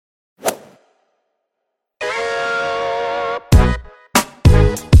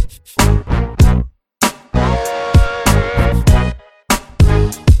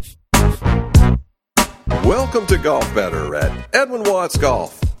Welcome to Golf Better at Edwin Watts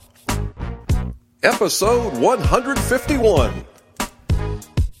Golf, episode 151.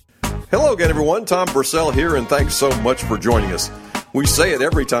 Hello again, everyone. Tom Purcell here, and thanks so much for joining us. We say it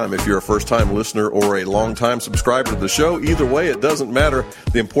every time if you're a first-time listener or a long-time subscriber to the show. Either way, it doesn't matter.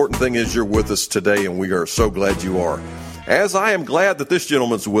 The important thing is you're with us today, and we are so glad you are. As I am glad that this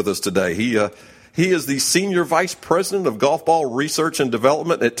gentleman's with us today. He is the Senior Vice President of Golf Ball Research and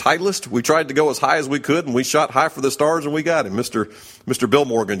Development at Titleist. We tried to go as high as we could, and we shot high for the stars, and we got him. Mr. Bill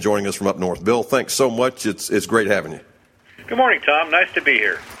Morgan joining us from up north. Bill, thanks so much. It's great having you. Good morning, Tom. Nice to be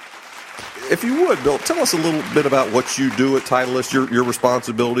here. If you would, Bill, tell us a little bit about what you do at Titleist, your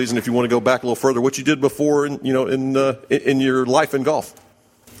responsibilities, and if you want to go back a little further, what you did before in your life in golf.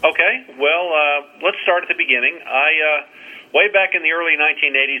 Okay. Well, let's start at the beginning. Way back in the early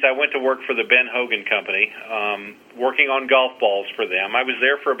 1980s, I went to work for the Ben Hogan Company, working on golf balls for them. I was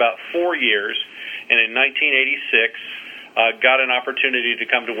there for about 4 years, and in 1986, got an opportunity to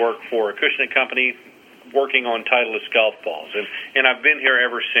come to work for Acushnet Company, working on Titleist golf balls, and I've been here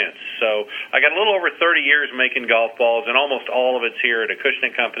ever since. So I got a little over 30 years making golf balls, and almost all of it's here at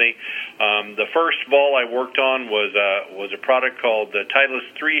Acushnet Company. The first ball I worked on was a product called the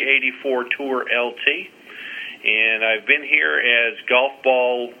Titleist 384 Tour LT. And I've been here as golf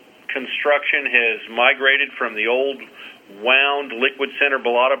ball construction has migrated from the old wound liquid center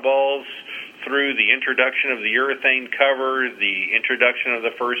Balata balls through the introduction of the urethane cover, the introduction of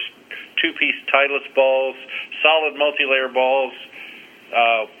the first two-piece Titleist balls, solid multi-layer balls.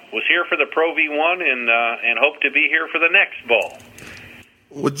 Was here for the Pro V1 and hope to be here for the next ball.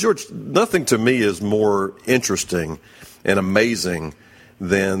 Well, George, nothing to me is more interesting and amazing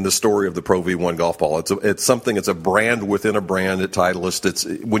than the story of the Pro V1 golf ball. It's something. It's a brand within a brand at Titleist. It's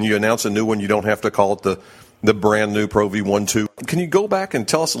when you announce a new one, you don't have to call it the brand new Pro V1 2. Can you go back and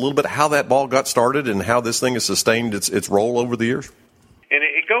tell us a little bit how that ball got started and how this thing has sustained its role over the years? And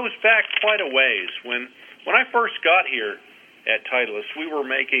it goes back quite a ways. When I first got here at Titleist, we were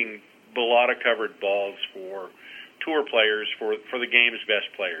making Balata covered balls for tour players, for the game's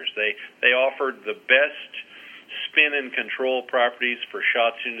best players. They offered the best spin and control properties for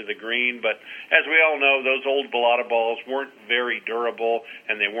shots into the green, but as we all know, those old Balata balls weren't very durable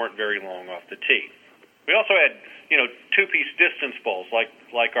and they weren't very long off the tee. We also had, two-piece distance balls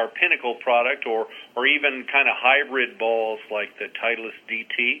like our Pinnacle product, or even kind of hybrid balls like the Titleist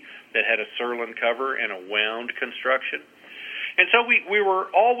DT that had a Surlyn cover and a wound construction. And so we were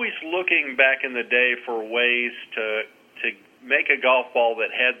always looking back in the day for ways to make a golf ball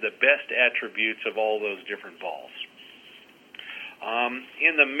that had the best attributes of all those different balls.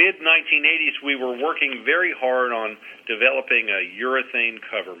 In the mid-1980s, we were working very hard on developing a urethane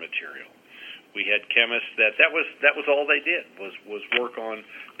cover material. We had chemists that was all they did was work on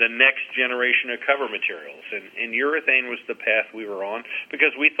the next generation of cover materials, and urethane was the path we were on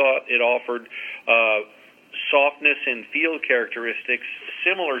because we thought it offered softness and feel characteristics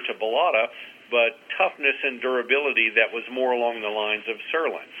similar to Balata, but toughness and durability that was more along the lines of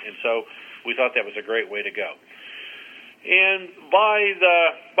Surlyn. And so we thought that was a great way to go. And by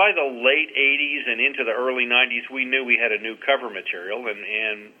the late 80s and into the early 90s, we knew we had a new cover material,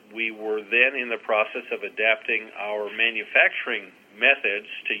 and we were then in the process of adapting our manufacturing methods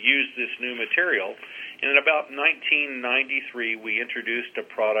to use this new material. And in about 1993, we introduced a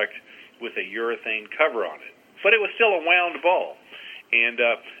product with a urethane cover on it. But it was still a wound ball. And,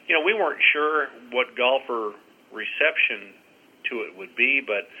 we weren't sure what golfer reception to it would be,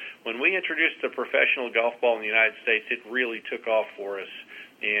 but when we introduced the professional golf ball in the United States, it really took off for us.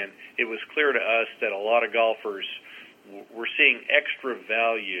 And it was clear to us that a lot of golfers were seeing extra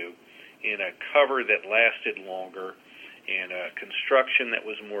value in a cover that lasted longer and a construction that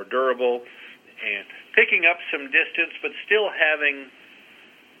was more durable and picking up some distance, but still having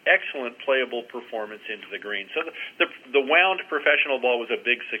excellent playable performance into the green. So the wound professional ball was a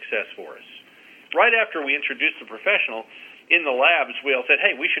big success for us. Right after we introduced the professional, in the labs, we all said,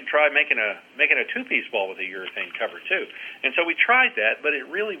 hey, we should try making a two-piece ball with a urethane cover, too. And so we tried that, but it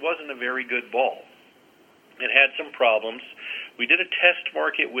really wasn't a very good ball. It had some problems. We did a test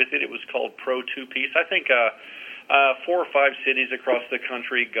market with it. It was called Pro Two-Piece. I think 4 or 5 cities across the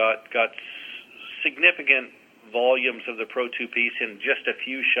country got significant volumes of the Pro Two-Piece in just a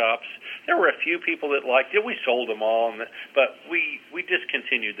few shops. There were a few people that liked it. We sold them all, but we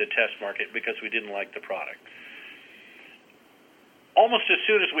discontinued the test market because we didn't like the product. Almost as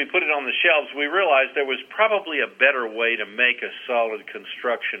soon as we put it on the shelves, we realized there was probably a better way to make a solid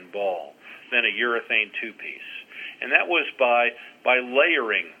construction ball than a urethane two-piece. And that was by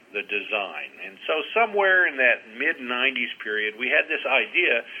layering the design. And so somewhere in that mid-90s period, we had this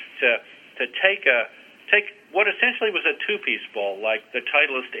idea to take take what essentially was a two-piece ball, like the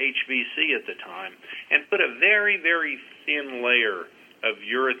Titleist HVC at the time, and put a very, very thin layer of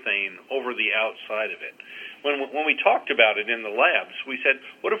urethane over the outside of it. When we talked about it in the labs, we said,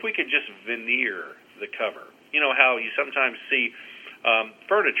 what if we could just veneer the cover? You know how you sometimes see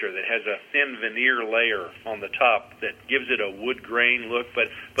furniture that has a thin veneer layer on the top that gives it a wood grain look, but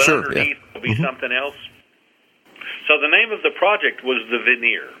sure, underneath yeah. will be something else? So the name of the project was the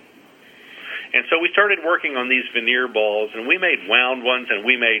Veneer. And so we started working on these veneer balls, and we made wound ones and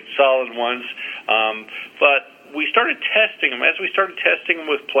we made solid ones, but we started testing them. As we started testing them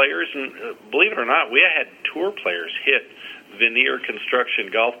with players, and believe it or not, we had tour players hit veneer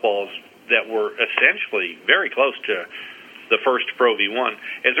construction golf balls that were essentially very close to the first Pro V1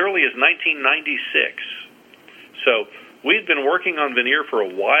 as early as 1996. So we'd been working on veneer for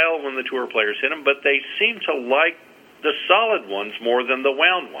a while when the tour players hit them, but they seemed to like the solid ones more than the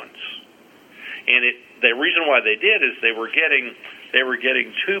wound ones. And the reason why they did is they were getting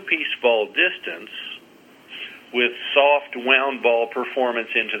two-piece ball distance with soft wound ball performance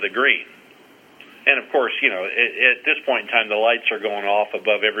into the green. And, of course, at this point in time, the lights are going off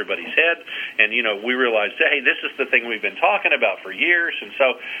above everybody's head. And, we realized, hey, this is the thing we've been talking about for years. And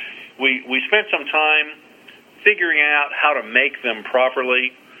so we spent some time figuring out how to make them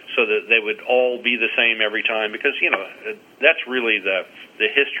properly so that they would all be the same every time. Because, that's really the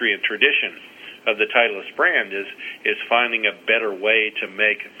history and tradition of the Titleist brand is finding a better way to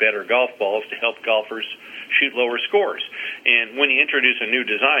make better golf balls to help golfers shoot lower scores. And when you introduce a new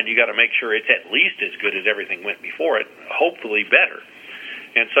design, you got to make sure it's at least as good as everything went before it, hopefully better.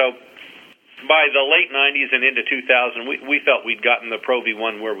 And so by the late 90s and into 2000, we felt we'd gotten the Pro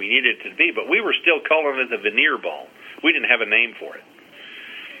V1 where we needed it to be, but we were still calling it the veneer ball. We didn't have a name for it.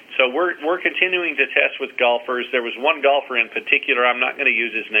 So we're continuing to test with golfers. There was one golfer in particular, I'm not going to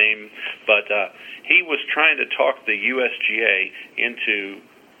use his name, but he was trying to talk the USGA into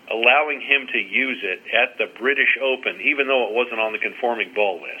allowing him to use it at the British Open, even though it wasn't on the conforming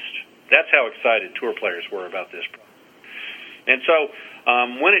ball list. That's how excited tour players were about this product. And so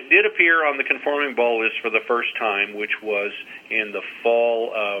when it did appear on the conforming ball list for the first time, which was in the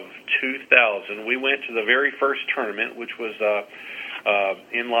fall of 2000, we went to the very first tournament, which was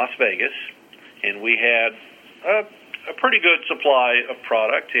in Las Vegas, and we had a pretty good supply of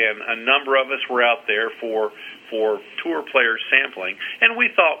product, and a number of us were out there for tour player sampling, and we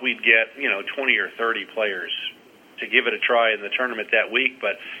thought we'd get 20 or 30 players to give it a try in the tournament that week.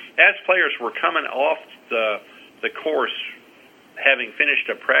 But as players were coming off the course, having finished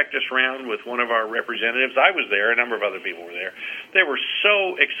a practice round with one of our representatives, I was there, a number of other people were there. They were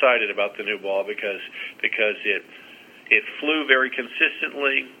so excited about the new ball because it flew very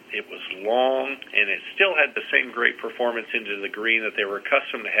consistently, it was long, and it still had the same great performance into the green that they were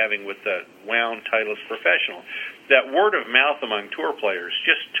accustomed to having with the wound Titleist Professional. That word of mouth among tour players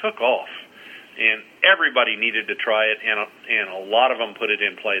just took off, and everybody needed to try it, and a lot of them put it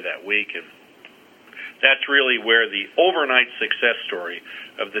in play that week. And that's really where the overnight success story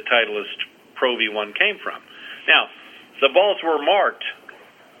of the Titleist Pro V1 came from. Now, the balls were marked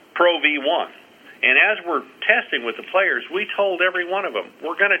Pro V1. And as we're testing with the players, we told every one of them,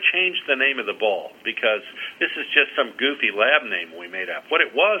 we're going to change the name of the ball because this is just some goofy lab name we made up. What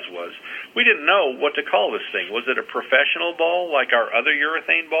it was we didn't know what to call this thing. Was it a professional ball like our other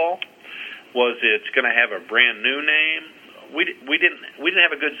urethane ball? Was it going to have a brand new name? We didn't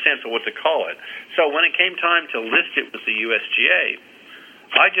have a good sense of what to call it. So when it came time to list it with the USGA,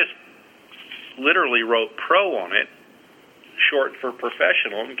 I just literally wrote Pro on it, short for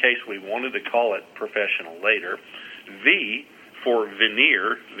professional, in case we wanted to call it professional later, V for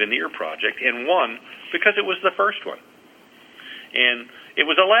veneer project, and 1 because it was the first one. And it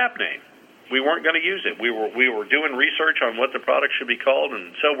was a lab name. We weren't going to use it. We were doing research on what the product should be called,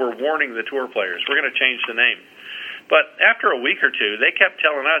 and so we're warning the tour players, we're going to change the name. But after a week or two, they kept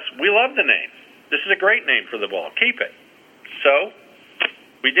telling us, we love the name. This is a great name for the ball. Keep it. So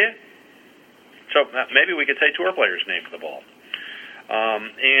we did. So maybe we could say tour players' name for the ball.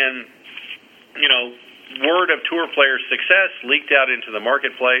 Word of tour players' success leaked out into the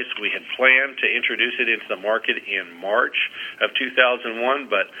marketplace. We had planned to introduce it into the market in March of 2001,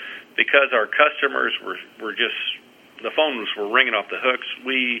 but because our customers were just, the phones were ringing off the hooks,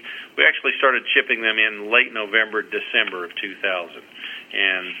 we actually started shipping them in late November, December of 2000.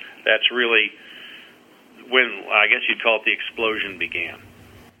 And that's really when, I guess you'd call it, the explosion began.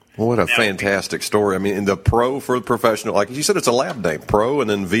 Well, what a fantastic story. I mean, in the Pro for the professional, like you said, it's a lab name, Pro, and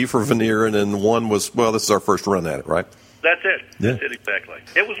then V for veneer, and then 1 was, well, this is our first run at it, right? That's it. Yeah. That's it, exactly.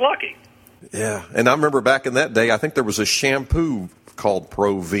 It was lucky. Yeah, and I remember back in that day, I think there was a shampoo called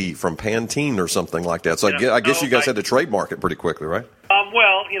Pro V from Pantene or something like that. So I guess you guys had to trademark it pretty quickly, right?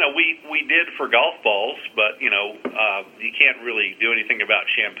 Well, we did for golf balls, but, you can't really do anything about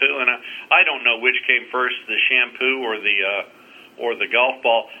shampoo. And I don't know which came first, the shampoo or the golf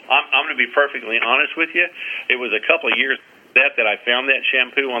ball. I'm going to be perfectly honest with you. It was a couple of years that I found that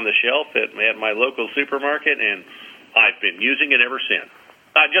shampoo on the shelf at my local supermarket, and I've been using it ever since.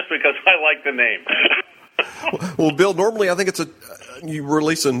 Just because I like the name. Well, Bill, normally I think you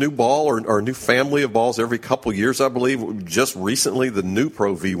release a new ball or a new family of balls every couple of years, I believe. Just recently, the new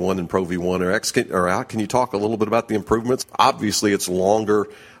Pro V1 and Pro V1 are out. Can you talk a little bit about the improvements? Obviously, it's longer.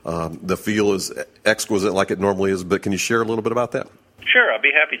 The feel is exquisite like it normally is, but can you share a little bit about that? Sure, I'd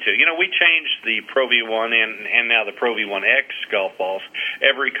be happy to. We changed the Pro V1 and now the Pro V1X golf balls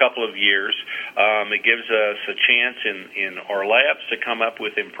every couple of years. It gives us a chance in our labs to come up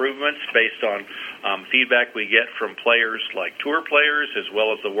with improvements based on feedback we get from players like tour players, as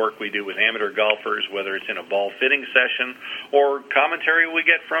well as the work we do with amateur golfers, whether it's in a ball fitting session or commentary we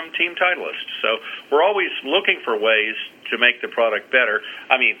get from team titleists. So we're always looking for ways to make the product better.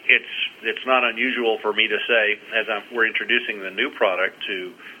 I mean, it's not unusual for me to say, as we're introducing the new product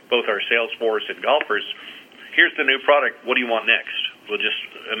to both our sales force and golfers, here's the new product, what do you want next? We'll just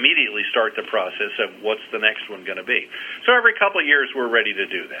immediately start the process of what's the next one going to be. So every couple of years we're ready to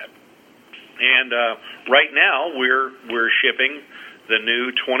do that. And right now we're shipping the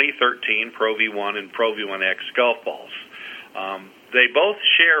new 2013 Pro V1 and Pro V1X golf balls. They both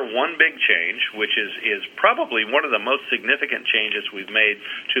share one big change, which is probably one of the most significant changes we've made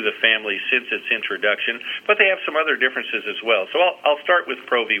to the family since its introduction, but they have some other differences as well. So I'll start with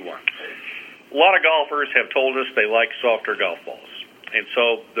Pro V1. A lot of golfers have told us they like softer golf balls, and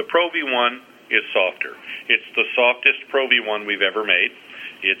so the Pro V1 is softer. It's the softest Pro V1 we've ever made.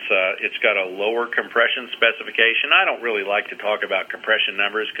 It's got a lower compression specification. I don't really like to talk about compression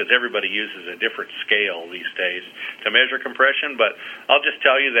numbers because everybody uses a different scale these days to measure compression, but I'll just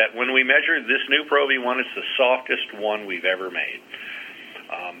tell you that when we measure this new Pro V1, it's the softest one we've ever made.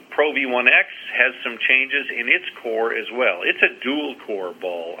 Pro V1X has some changes in its core as well. It's a dual-core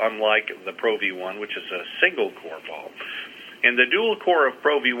ball, unlike the Pro V1, which is a single-core ball. And the dual core of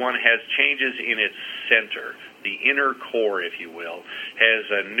Pro V1 has changes in its center. The inner core, if you will, has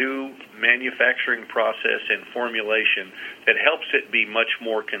a new manufacturing process and formulation that helps it be much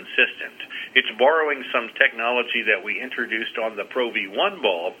more consistent. It's borrowing some technology that we introduced on the Pro V1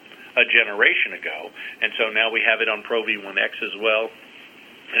 ball a generation ago, and so now we have it on Pro V1X as well.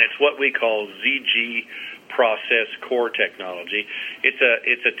 And it's what we call ZG process core technology. It's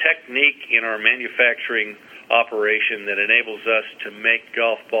a technique in our manufacturing operation that enables us to make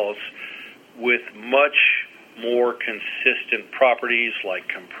golf balls with much more consistent properties like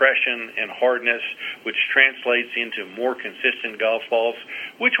compression and hardness, which translates into more consistent golf balls,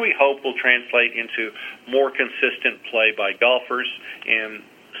 which we hope will translate into more consistent play by golfers. And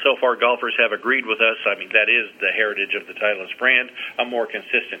so far, golfers have agreed with us. I mean, that is the heritage of the Titleist brand, a more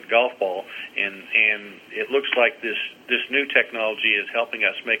consistent golf ball. And it looks like this new technology is helping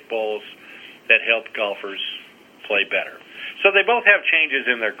us make balls that help golfers play better. So they both have changes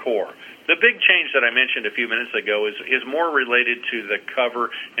in their core. The big change that I mentioned a few minutes ago is more related to the cover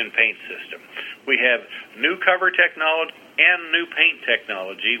and paint system. We have new cover technology and new paint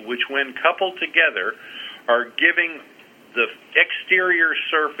technology, which when coupled together are giving the exterior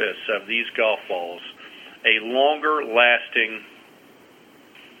surface of these golf balls a longer lasting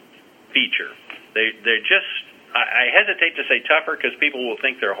feature. They're just, I hesitate to say tougher because people will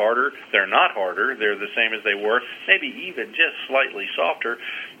think they're harder. They're not harder. They're the same as they were, maybe even just slightly softer,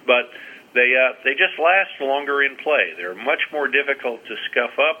 but they just last longer in play. They're much more difficult to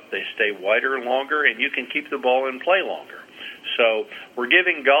scuff up. They stay wider longer, and you can keep the ball in play longer. So we're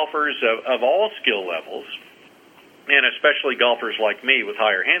giving golfers of all skill levels, and especially golfers like me with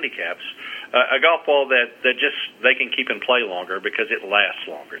higher handicaps, a golf ball that just they can keep in play longer because it lasts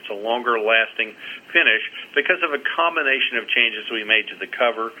longer. It's a longer lasting finish because of a combination of changes we made to the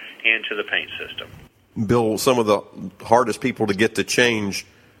cover and to the paint system. Bill, some of the hardest people to get to change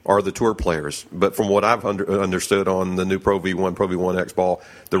are the tour players. But from what I've understood on the new Pro V1, Pro V1X ball,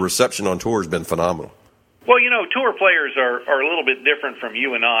 the reception on tour has been phenomenal. Well, tour players are a little bit different from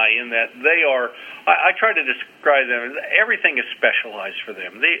you and I in that they are, I try to describe them, everything is specialized for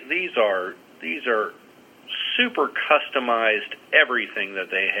them. These are super customized everything that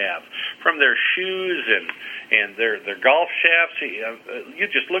they have, from their shoes and their golf shafts. You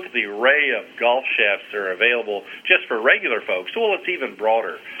just look at the array of golf shafts that are available just for regular folks. Well, it's even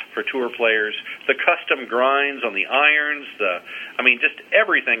broader for tour players. The custom grinds on the irons, just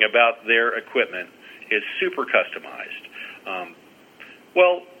everything about their equipment is super customized.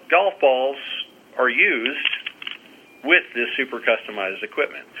 Well, golf balls are used with this super customized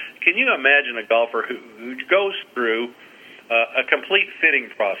equipment. Can you imagine a golfer who goes through a complete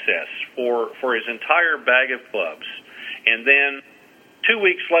fitting process for his entire bag of clubs, and then 2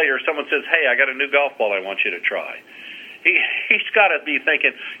 weeks later someone says, hey, I got a new golf ball I want you to try? He's got to be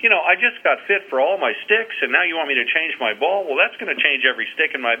thinking, I just got fit for all my sticks, and now you want me to change my ball? Well, that's going to change every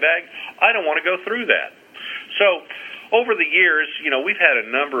stick in my bag. I don't want to go through that. So over the years, we've had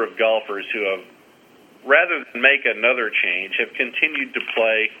a number of golfers who have, rather than make another change, have continued to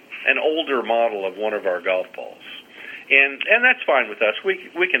play an older model of one of our golf balls. And that's fine with us.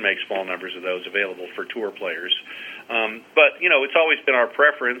 We can make small numbers of those available for tour players. But, it's always been our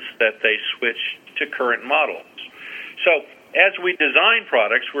preference that they switch to current models. So as we design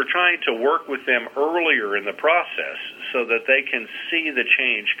products, we're trying to work with them earlier in the process so that they can see the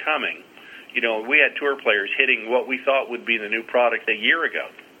change coming. We had tour players hitting what we thought would be the new product a year ago.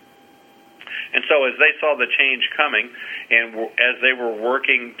 And so as they saw the change coming, and as they were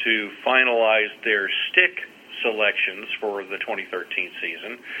working to finalize their stick selections for the 2013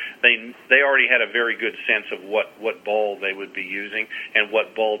 season, they already had a very good sense of what ball they would be using and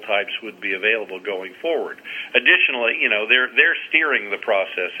what ball types would be available going forward. Additionally, they're steering the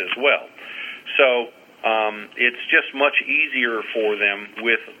process as well. So it's just much easier for them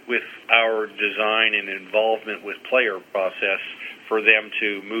with our design and involvement with player process for them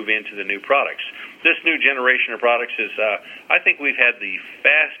to move into the new products. This new generation of products is, I think we've had the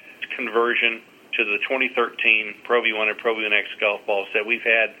fastest conversion to the 2013 Pro V1 and Pro V1X golf balls that we've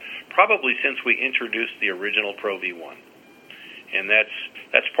had probably since we introduced the original Pro V1. And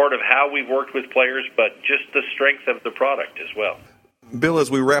that's part of how we've worked with players, but just the strength of the product as well. Bill, as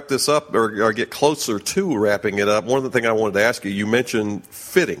we wrap this up or get closer to wrapping it up, one of the things I wanted to ask you, you mentioned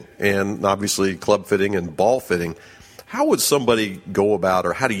fitting and obviously club fitting and ball fitting. How would somebody go about,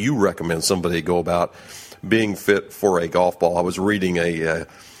 or how do you recommend somebody go about being fit for a golf ball? I was reading a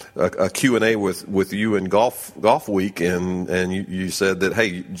Q&A with you in Golf Week, and you said that,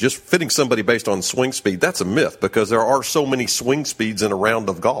 hey, just fitting somebody based on swing speed, that's a myth because there are so many swing speeds in a round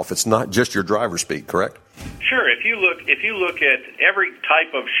of golf. It's not just your driver speed, correct? Sure. If you look at every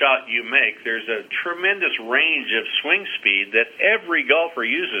type of shot you make, there's a tremendous range of swing speed that every golfer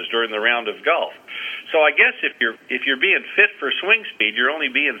uses during the round of golf. So I guess if you're being fit for swing speed, you're only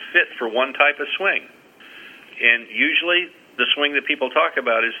being fit for one type of swing. And usually the swing that people talk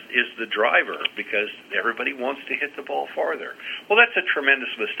about is the driver, because everybody wants to hit the ball farther. Well, that's a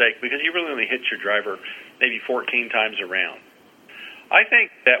tremendous mistake because you really only hit your driver maybe 14 times a round. I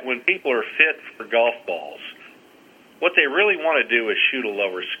think that when people are fit for golf balls, what they really want to do is shoot a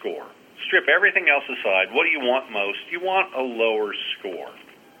lower score. Strip everything else aside. What do you want most? You want a lower score.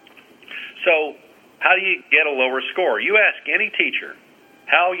 So how do you get a lower score? You ask any teacher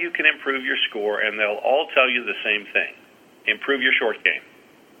how you can improve your score, and they'll all tell you the same thing. Improve your short game.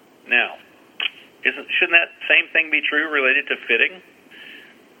 Now, shouldn't that same thing be true related to fitting?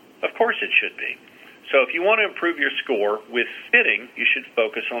 Of course it should be. So if you want to improve your score with fitting, you should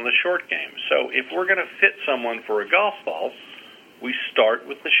focus on the short game. So if we're going to fit someone for a golf ball, we start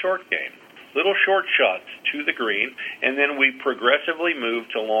with the short game. Little short shots to the green, and then we progressively move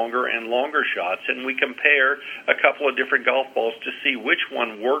to longer and longer shots, and we compare a couple of different golf balls to see which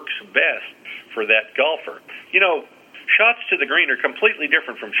one works best for that golfer. Shots to the green are completely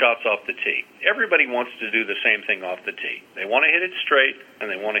different from shots off the tee. Everybody wants to do the same thing off the tee. They want to hit it straight, and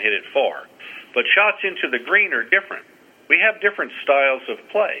they want to hit it far. But shots into the green are different. We have different styles of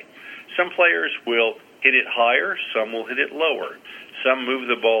play. Some players will hit it higher, some will hit it lower. Some move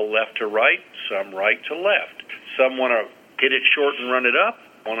the ball left to right, some right to left. Some want to hit it short and run it up.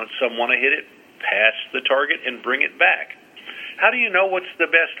 Some want to hit it past the target and bring it back. How do you know what's the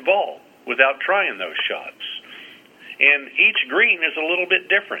best ball without trying those shots? And each green is a little bit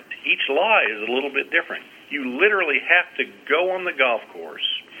different. Each lie is a little bit different. You literally have to go on the golf course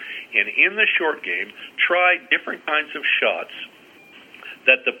and in the short game try different kinds of shots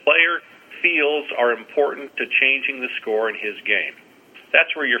that the player feels are important to changing the score in his game.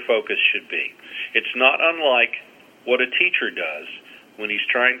 That's where your focus should be. It's not unlike what a teacher does when he's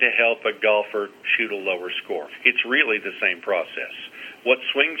trying to help a golfer shoot a lower score. It's really the same process. What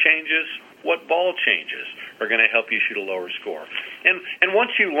swing changes, what ball changes are going to help you shoot a lower score. And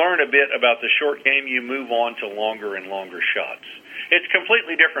once you learn a bit about the short game, you move on to longer and longer shots. It's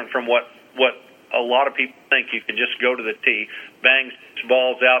completely different from what a lot of people think. You can just go to the tee, bang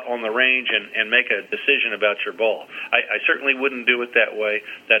balls out on the range, and make a decision about your ball. I certainly wouldn't do it that way.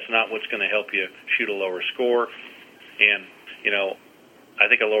 That's not what's going to help you shoot a lower score. And, I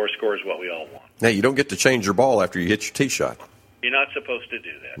think a lower score is what we all want. Now, you don't get to change your ball after you hit your tee shot. You're not supposed to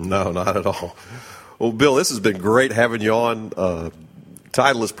do that. No, not at all. Well, Bill, this has been great having you on.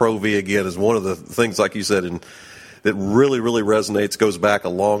 Titleist Pro V, again, is one of the things, like you said, that really, really resonates, goes back a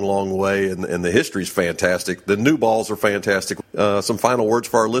long, long way, and the history's fantastic. The new balls are fantastic. Some final words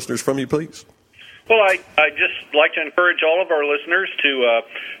for our listeners from you, please. Well, I just like to encourage all of our listeners to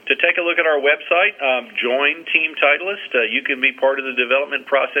take a look at our website, join Team Titleist. You can be part of the development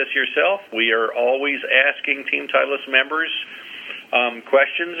process yourself. We are always asking Team Titleist members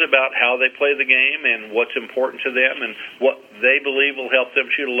questions about how they play the game and what's important to them and what they believe will help them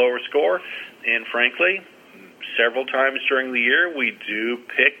shoot a lower score. And frankly, several times during the year, we do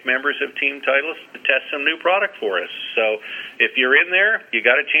pick members of Team Titleist to test some new product for us. So if you're in there, you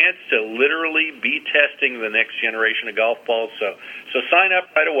got a chance to literally be testing the next generation of golf balls. So sign up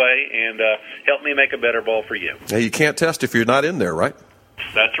right away and help me make a better ball for you. Hey, you can't test if you're not in there, right?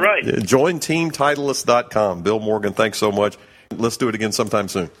 That's right. Join TeamTitleist.com. Bill Morgan, thanks so much. Let's do it again sometime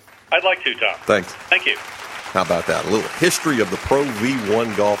soon. I'd like to, Tom. Thanks. Thank you. How about that? A little history of the Pro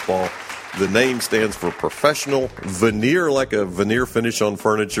V1 golf ball. The name stands for professional, veneer like a veneer finish on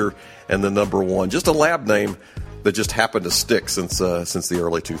furniture, and the number 1. Just a lab name that just happened to stick since the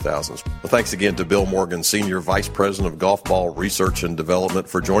early 2000s. Well, thanks again to Bill Morgan, Senior Vice President of Golf Ball Research and Development,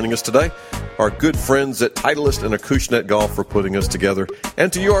 for joining us today. Our good friends at Titleist and Acushnet Golf for putting us together.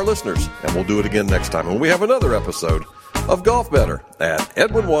 And to you, our listeners. And we'll do it again next time when we have another episode of Golf Better at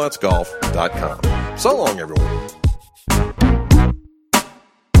EdwinWattsGolf.com. So long, everyone.